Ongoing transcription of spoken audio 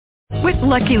With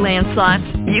Lucky Land Slots,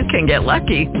 you can get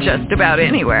lucky just about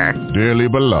anywhere. Dearly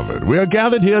beloved, we are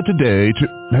gathered here today to...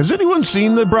 Has anyone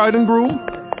seen the bride and groom?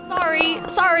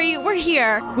 Sorry, we're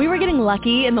here. We were getting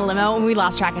lucky in the limo and we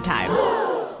lost track of time.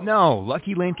 No,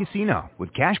 Lucky Land Casino,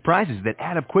 with cash prizes that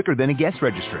add up quicker than a guest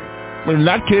registry. In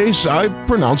that case, I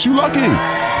pronounce you lucky.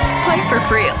 Play for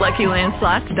free at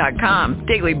LuckyLandSlots.com.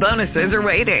 Daily bonuses are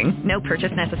waiting. No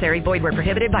purchase necessary. Void where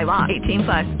prohibited by law.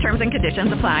 18+. Terms and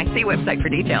conditions apply. See website for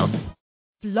details.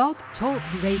 Blog Talk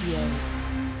Radio.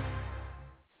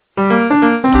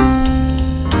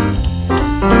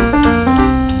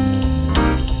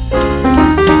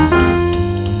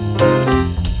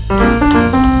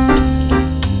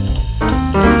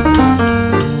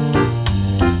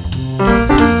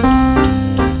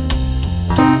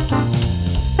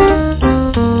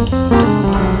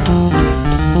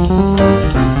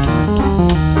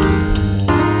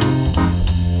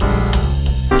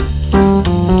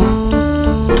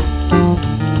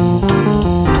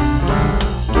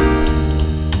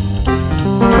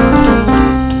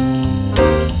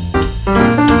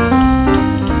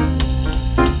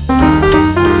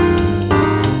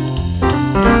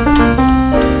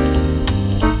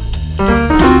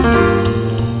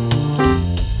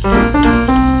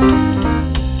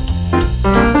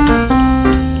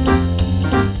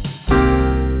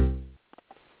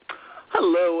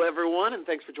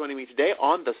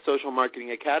 Social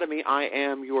Marketing Academy. I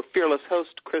am your fearless host,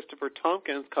 Christopher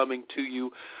Tompkins, coming to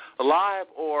you live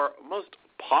or most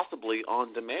possibly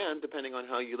on demand, depending on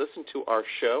how you listen to our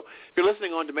show. If you're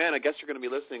listening on demand, I guess you're going to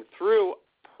be listening through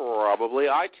probably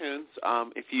iTunes.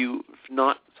 If you've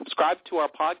not subscribed to our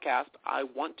podcast, I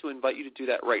want to invite you to do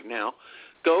that right now.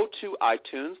 Go to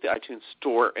iTunes, the iTunes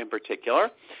Store in particular,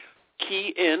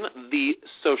 key in the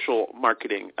Social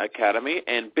Marketing Academy,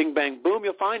 and bing, bang, boom,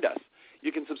 you'll find us.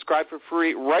 You can subscribe for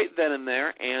free right then and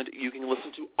there, and you can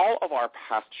listen to all of our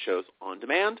past shows on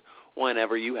demand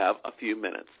whenever you have a few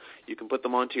minutes. You can put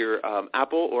them onto your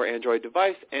Apple or Android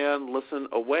device and listen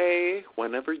away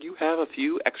whenever you have a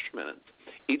few extra minutes.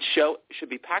 Each show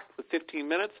should be packed with 15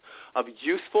 minutes of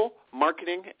useful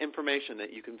marketing information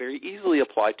that you can very easily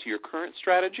apply to your current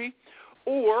strategy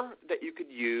or that you could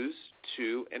use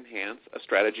to enhance a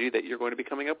strategy that you're going to be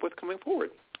coming up with coming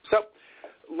forward. So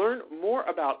learn more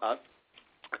about us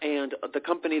and the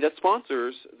company that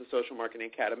sponsors the Social Marketing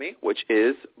Academy, which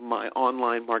is my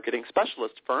online marketing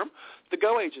specialist firm, The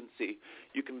Go Agency.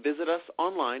 You can visit us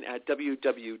online at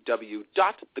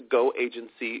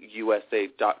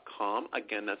www.thegoagencyusa.com.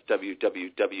 Again, that's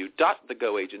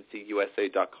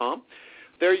www.thegoagencyusa.com.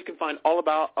 There you can find all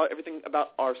about everything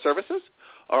about our services,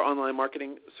 our online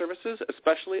marketing services,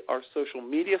 especially our social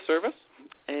media service,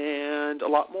 and a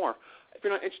lot more. If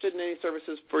you're not interested in any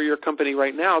services for your company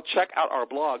right now, check out our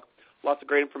blog. Lots of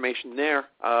great information there.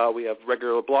 We have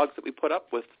regular blogs that we put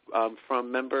up with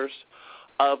from members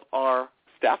of our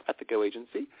staff at the Go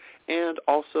Agency, and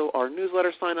also our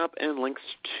newsletter sign-up and links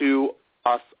to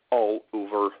us all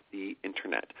over the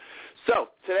Internet. So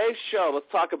today's show, let's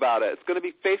talk about it. It's going to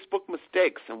be Facebook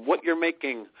mistakes and what you're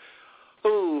making.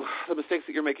 The mistakes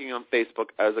that you're making on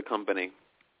Facebook as a company.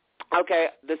 Okay,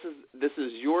 this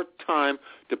is your time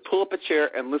to pull up a chair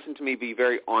and listen to me be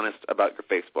very honest about your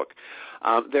Facebook.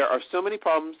 There are so many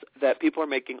problems that people are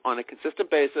making on a consistent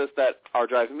basis that are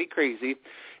driving me crazy,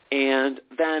 and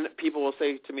then people will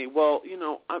say to me, well,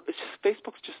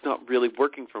 Facebook's just not really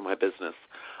working for my business.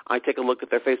 I take a look at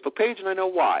their Facebook page, and I know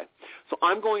why. So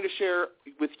I'm going to share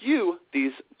with you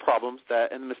these problems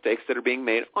and the mistakes that are being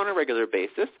made on a regular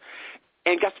basis.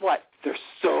 And guess what? They're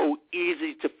so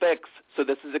easy to fix. So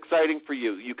this is exciting for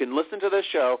you. You can listen to this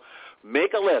show,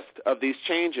 make a list of these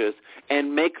changes,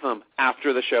 and make them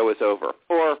after the show is over.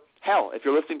 Or, hell, if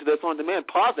you're listening to this on demand,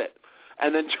 pause it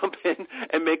and then jump in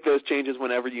and make those changes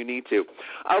whenever you need to.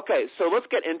 Okay, so let's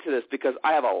get into this because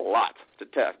I have a lot to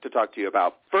talk to you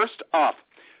about. First off,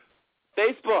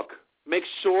 Facebook. Make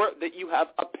sure that you have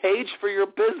a page for your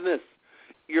business.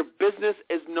 Your business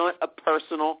is not a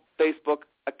personal Facebook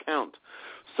account.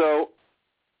 So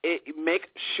make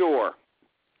sure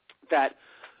that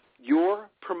your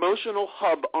promotional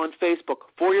hub on Facebook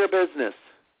for your business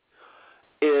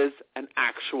is an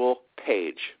actual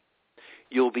page.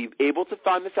 You'll be able to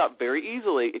find this out very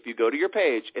easily if you go to your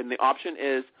page, and the option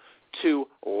is to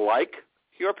like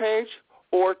your page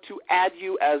or to add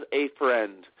you as a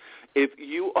friend. If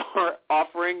you are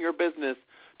offering your business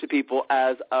to people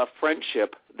as a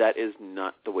friendship, that is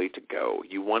not the way to go.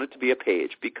 You want it to be a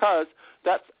page because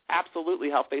that's absolutely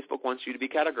how Facebook wants you to be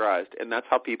categorized, and that's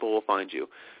how people will find you.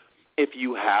 If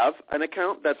you have an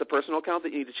account that's a personal account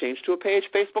that you need to change to a page,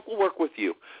 Facebook will work with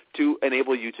you to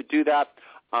enable you to do that.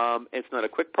 It's not a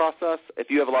quick process. If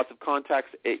you have lots of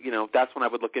contacts, that's when I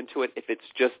would look into it. If it's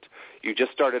just you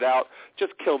just started out,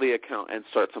 just kill the account and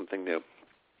start something new.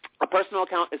 A personal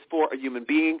account is for a human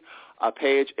being. A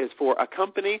page is for a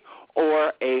company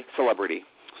or a celebrity.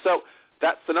 So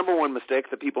that's the number one mistake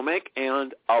that people make,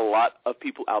 and a lot of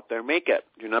people out there make it.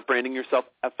 You're not branding yourself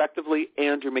effectively,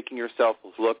 and you're making yourself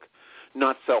look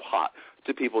not so hot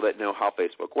to people that know how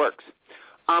Facebook works.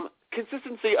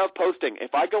 Consistency of posting.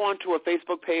 If I go onto a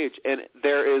Facebook page and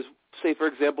there is, say, for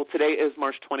example, today is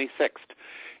March 26th.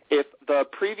 If the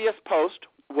previous post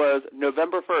was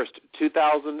November 1st,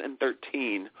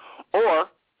 2013, or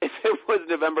if it was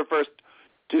November 1st,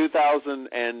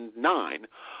 2009,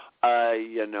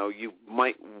 you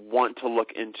might want to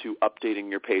look into updating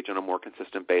your page on a more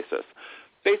consistent basis.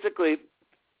 Basically,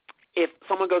 if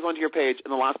someone goes onto your page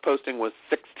and the last posting was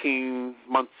 16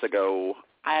 months ago,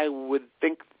 I would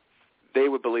think they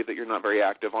would believe that you're not very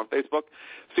active on Facebook,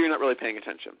 so you're not really paying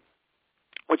attention,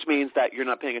 which means that you're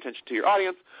not paying attention to your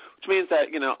audience, which means that,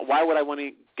 why would I want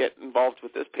to get involved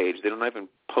with this page? They're not even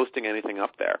posting anything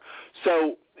up there.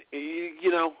 So,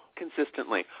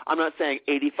 consistently. I'm not saying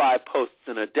 85 posts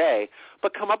in a day,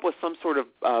 but come up with some sort of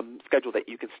schedule that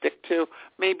you can stick to.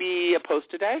 Maybe a post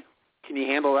a day. Can you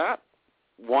handle that?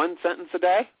 One sentence a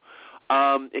day?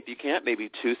 If you can't, maybe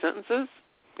 2 sentences,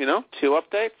 2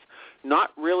 updates.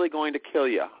 Not really going to kill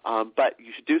you, but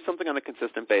you should do something on a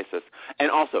consistent basis.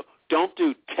 And also, don't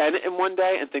do 10 in one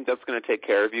day and think that's going to take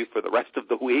care of you for the rest of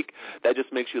the week. That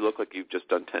just makes you look like you've just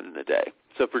done 10 in a day.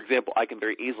 So, for example, I can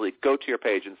very easily go to your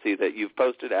page and see that you've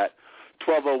posted at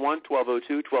 12:01,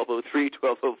 12:02, 12:03,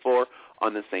 12:04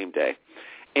 on the same day.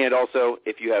 And also,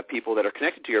 if you have people that are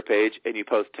connected to your page and you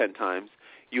post 10 times,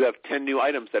 you have 10 new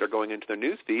items that are going into their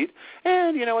news feed,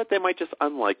 and you know what? They might just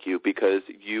unlike you because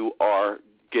you are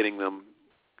getting them,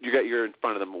 you're in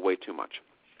front of them way too much.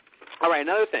 All right,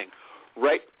 another thing,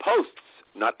 write posts,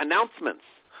 not announcements.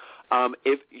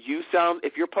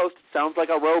 If your post sounds like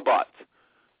a robot,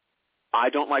 I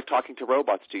don't like talking to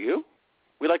robots, do you?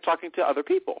 We like talking to other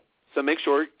people. So make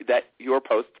sure that your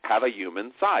posts have a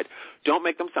human side. Don't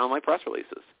make them sound like press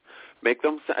releases.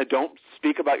 Don't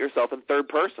speak about yourself in third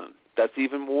person. That's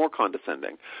even more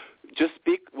condescending. Just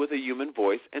speak with a human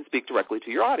voice and speak directly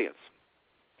to your audience.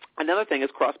 Another thing is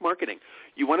cross-marketing.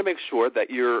 You want to make sure that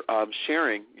you're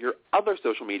sharing your other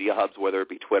social media hubs, whether it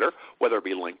be Twitter, whether it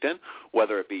be LinkedIn,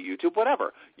 whether it be YouTube,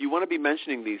 whatever. You want to be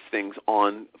mentioning these things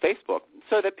on Facebook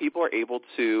so that people are able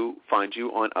to find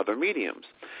you on other mediums.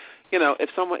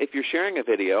 If you're sharing a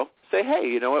video, say, hey,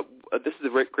 you know what, this is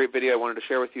a great video I wanted to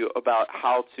share with you about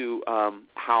how to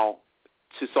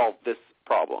solve this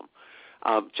problem.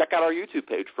 Check out our YouTube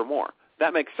page for more.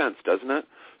 That makes sense, doesn't it?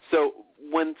 So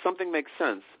when something makes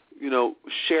sense,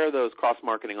 share those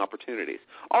cross-marketing opportunities.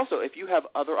 Also, if you have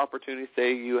other opportunities,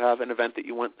 say you have an event that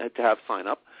you want to have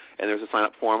sign-up, and there's a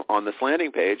sign-up form on this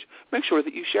landing page, make sure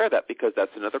that you share that because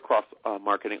that's another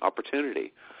cross-marketing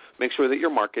opportunity. Make sure that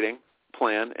your marketing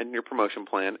plan and your promotion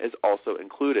plan is also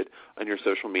included in your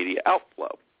social media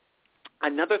outflow.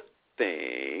 Another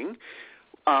thing,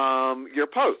 your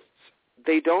posts.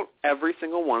 They don't, every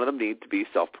single one of them need to be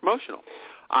self-promotional.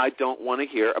 I don't want to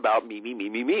hear about me, me, me,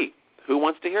 me, me. Who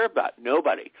wants to hear about?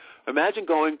 Nobody. Imagine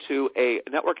going to a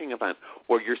networking event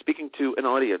where you're speaking to an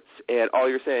audience and all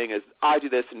you're saying is, I do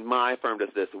this and my firm does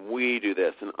this and we do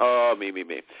this and me, me,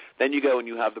 me. Then you go and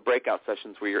you have the breakout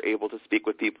sessions where you're able to speak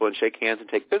with people and shake hands and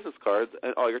take business cards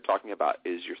and all you're talking about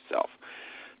is yourself.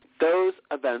 Those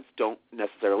events don't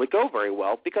necessarily go very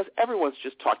well because everyone's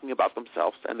just talking about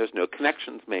themselves and there's no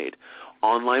connections made.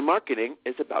 Online marketing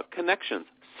is about connections.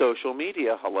 Social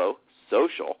media,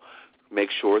 social. Make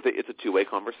sure that it's a two-way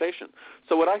conversation.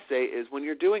 So what I say is when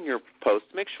you're doing your posts,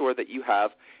 make sure that you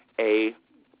have a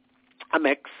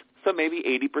mix, so maybe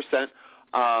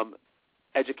 80%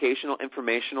 educational,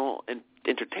 informational, and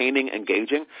entertaining,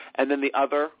 engaging, and then the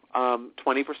other 20%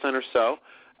 or so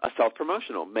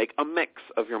self-promotional. Make a mix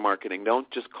of your marketing.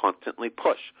 Don't just constantly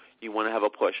push. You want to have a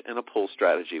push and a pull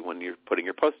strategy when you're putting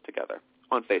your posts together,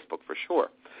 on Facebook for sure.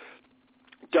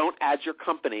 Don't add your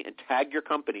company and tag your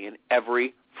company in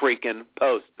every freaking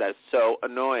post. That's so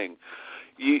annoying.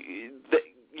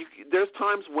 There's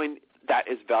times when that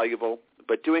is valuable,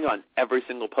 but doing on every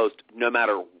single post, no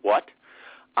matter what,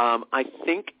 I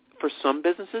think for some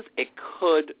businesses it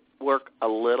could work a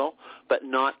little, but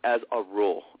not as a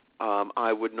rule.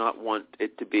 I would not want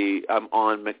it to be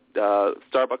on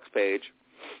Starbucks page.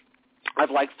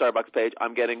 I've liked Starbucks page.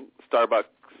 I'm getting Starbucks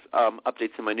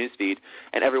updates in my newsfeed,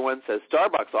 and everyone says,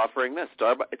 Starbucks offering this.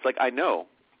 It's like, I know.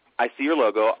 I see your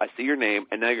logo. I see your name,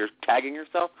 and now you're tagging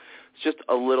yourself. It's just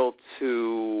a little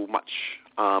too much.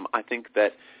 I think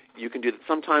that You can do that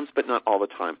sometimes, but not all the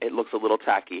time. It looks a little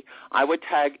tacky. I would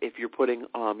tag if you're putting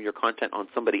your content on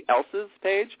somebody else's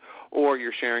page, or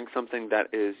you're sharing something that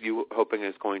is you hoping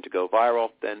is going to go viral,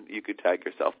 then you could tag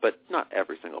yourself, but not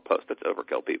every single post. That's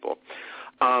overkill, people.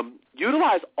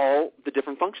 Utilize all the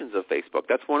different functions of Facebook.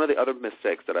 That's one of the other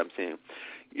mistakes that I'm seeing.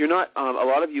 You're not. A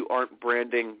lot of you aren't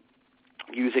branding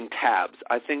using tabs.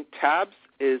 I think tabs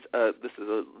is this is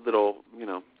a little,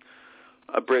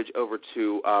 a bridge over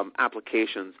to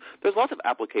applications. There's lots of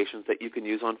applications that you can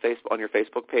use on your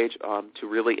Facebook page to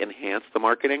really enhance the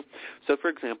marketing. So, for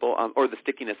example, or the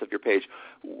stickiness of your page.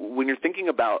 When you're thinking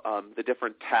about the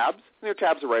different tabs, your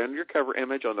tabs are right under your cover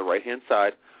image on the right-hand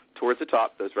side towards the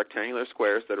top, those rectangular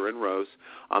squares that are in rows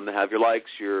that have your likes,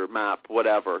 your map,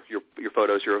 whatever, your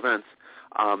photos, your events.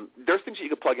 There's things that you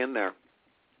can plug in there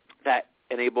that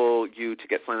enable you to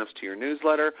get sign-ups to your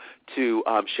newsletter, to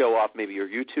show off maybe your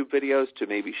YouTube videos, to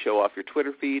maybe show off your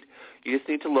Twitter feed. You just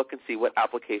need to look and see what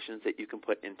applications that you can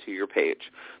put into your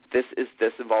page. This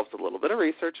involves a little bit of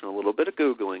research and a little bit of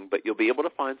Googling, but you'll be able to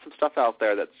find some stuff out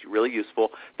there that's really useful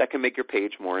that can make your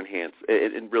page more enhanced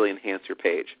and really enhance your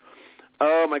page.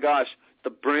 Oh, my gosh,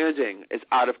 the branding is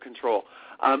out of control.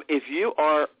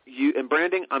 In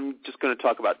branding, I'm just going to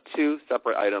talk about two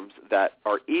separate items that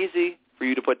are easy for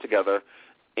you to put together,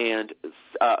 and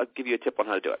I'll give you a tip on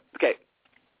how to do it. Okay,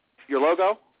 your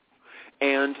logo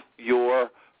and your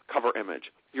cover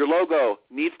image. Your logo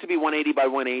needs to be 180 by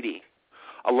 180.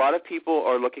 A lot of people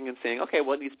are looking and saying, okay,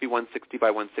 well, it needs to be 160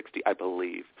 by 160, I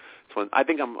believe. I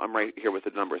think I'm right here with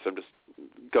the numbers. I'm just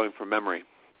going from memory.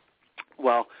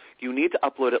 Well, you need to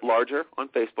upload it larger on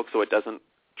Facebook so it doesn't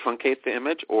truncate the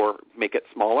image or make it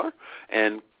smaller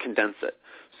and condense it.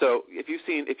 So if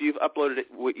you've uploaded it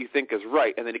what you think is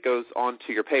right, and then it goes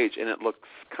onto your page and it looks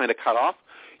kind of cut off,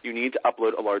 you need to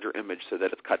upload a larger image so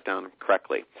that it's cut down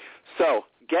correctly. So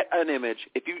get an image.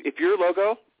 If your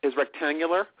logo is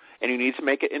rectangular and you need to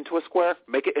make it into a square,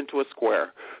 make it into a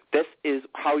square. This is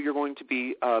how you're going to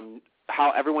be,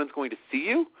 how everyone's going to see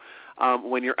you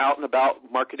when you're out and about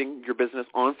marketing your business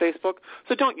on Facebook.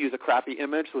 So don't use a crappy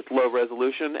image with low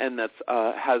resolution and that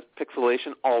has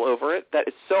pixelation all over it. That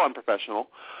is so unprofessional.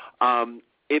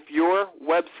 If your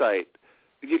website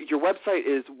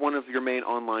is one of your main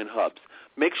online hubs,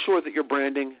 make sure that your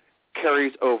branding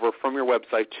carries over from your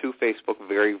website to Facebook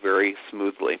very, very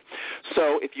smoothly.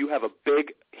 So if you have a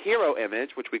big hero image,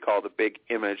 which we call the big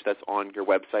image that's on your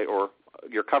website, or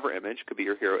your cover image, could be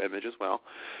your hero image as well,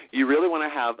 you really want to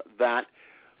have that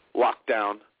locked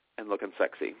down and looking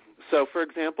sexy. So, for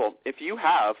example, if you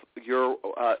have your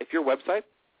website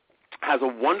has a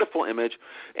wonderful image,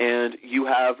 and you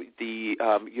have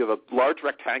a large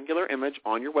rectangular image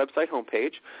on your website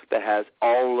homepage that has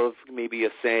all of maybe a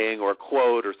saying or a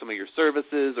quote or some of your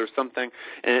services or something,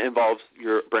 and it involves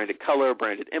your branded color,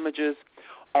 branded images.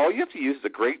 All you have to use is a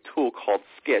great tool called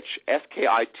Skitch,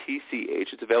 S-K-I-T-C-H.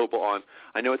 It's available on,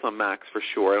 I know it's on Macs for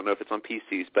sure. I don't know if it's on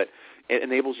PCs, but it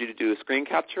enables you to do a screen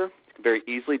capture. Very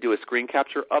easily do a screen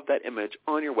capture of that image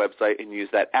on your website and use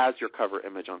that as your cover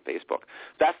image on Facebook.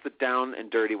 That's the down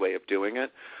and dirty way of doing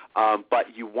it,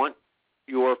 but you want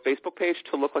your Facebook page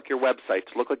to look like your website,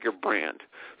 to look like your brand.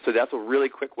 So that's a really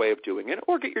quick way of doing it,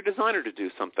 or get your designer to do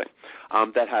something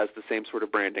that has the same sort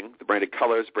of branding, the branded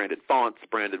colors, branded fonts,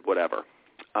 branded whatever,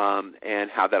 and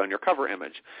have that on your cover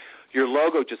image. Your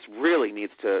logo just really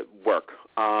needs to work.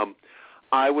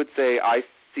 I would say I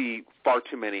see far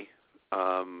too many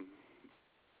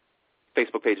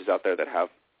Facebook pages out there that have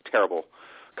terrible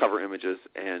cover images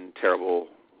and terrible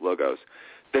logos.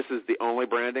 This is the only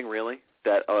branding, really,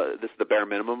 that this is the bare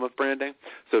minimum of branding.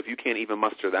 So if you can't even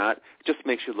muster that, it just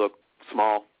makes you look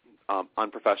small,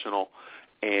 unprofessional,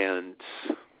 and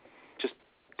just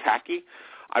tacky.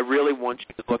 I really want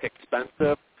you to look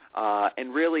expensive.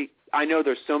 And really, I know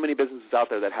there's so many businesses out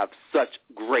there that have such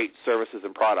great services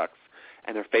and products,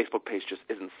 and their Facebook page just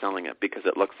isn't selling it because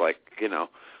it looks like,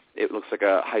 it looks like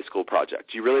a high school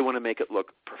project. You really want to make it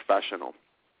look professional.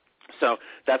 So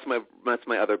that's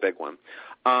my other big one.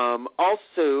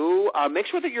 Also, make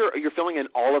sure that you're filling in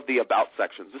all of the about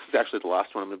sections. This is actually the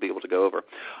last one I'm going to be able to go over.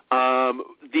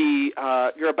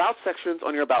 Your about sections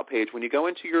on your about page, when you go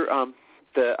into your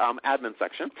the admin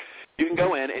section, you can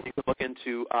go in and you can look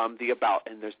into the about,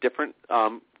 and there's different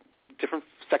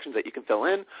sections that you can fill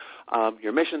in,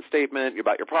 your mission statement,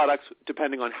 about your products,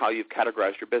 depending on how you've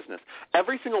categorized your business.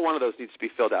 Every single one of those needs to be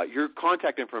filled out. Your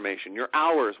contact information, your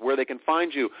hours, where they can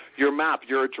find you, your map,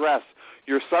 your address,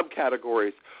 your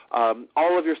subcategories,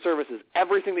 all of your services,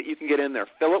 everything that you can get in there.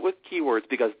 Fill it with keywords,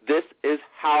 because this is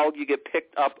how you get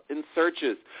picked up in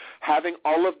searches. Having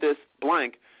all of this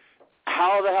blank,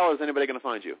 how the hell is anybody going to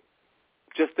find you?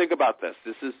 Just think about this.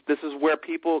 This is where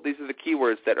these are the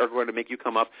keywords that are going to make you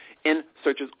come up in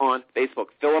searches on Facebook.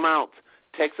 Fill them out.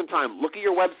 Take some time. Look at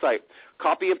your website.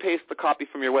 Copy and paste the copy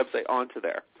from your website onto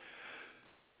there.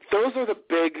 Those are the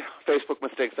big Facebook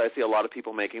mistakes I see a lot of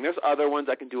people making. There's other ones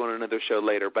I can do on another show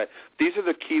later, but these are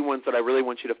the key ones that I really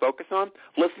want you to focus on.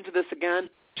 Listen to this again.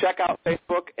 Check out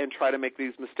Facebook and try to make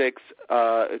these mistakes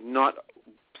not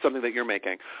something that you're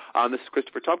making. This is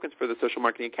Christopher Tompkins for the Social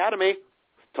Marketing Academy.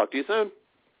 Talk to you soon.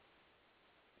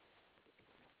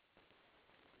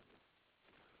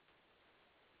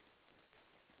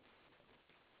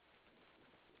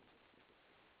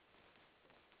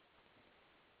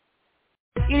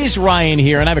 It is Ryan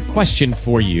here, and I have a question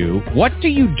for you. What do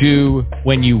you do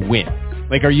when you win?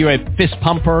 Like, are you a fist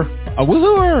pumper, a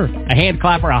woohooer, a hand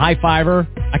clapper, a high fiver?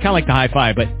 I kind of like the high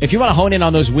five, but if you want to hone in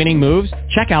on those winning moves,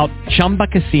 check out Chumba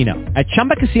Casino. At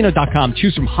ChumbaCasino.com,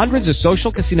 choose from hundreds of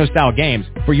social casino-style games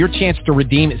for your chance to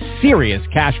redeem serious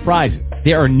cash prizes.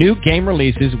 There are new game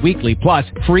releases weekly, plus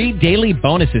free daily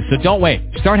bonuses, so don't wait.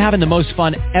 Start having the most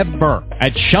fun ever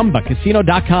at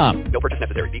ChumbaCasino.com. No purchase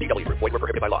necessary. VGW. Void where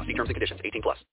prohibited by law. See terms and conditions. 18+.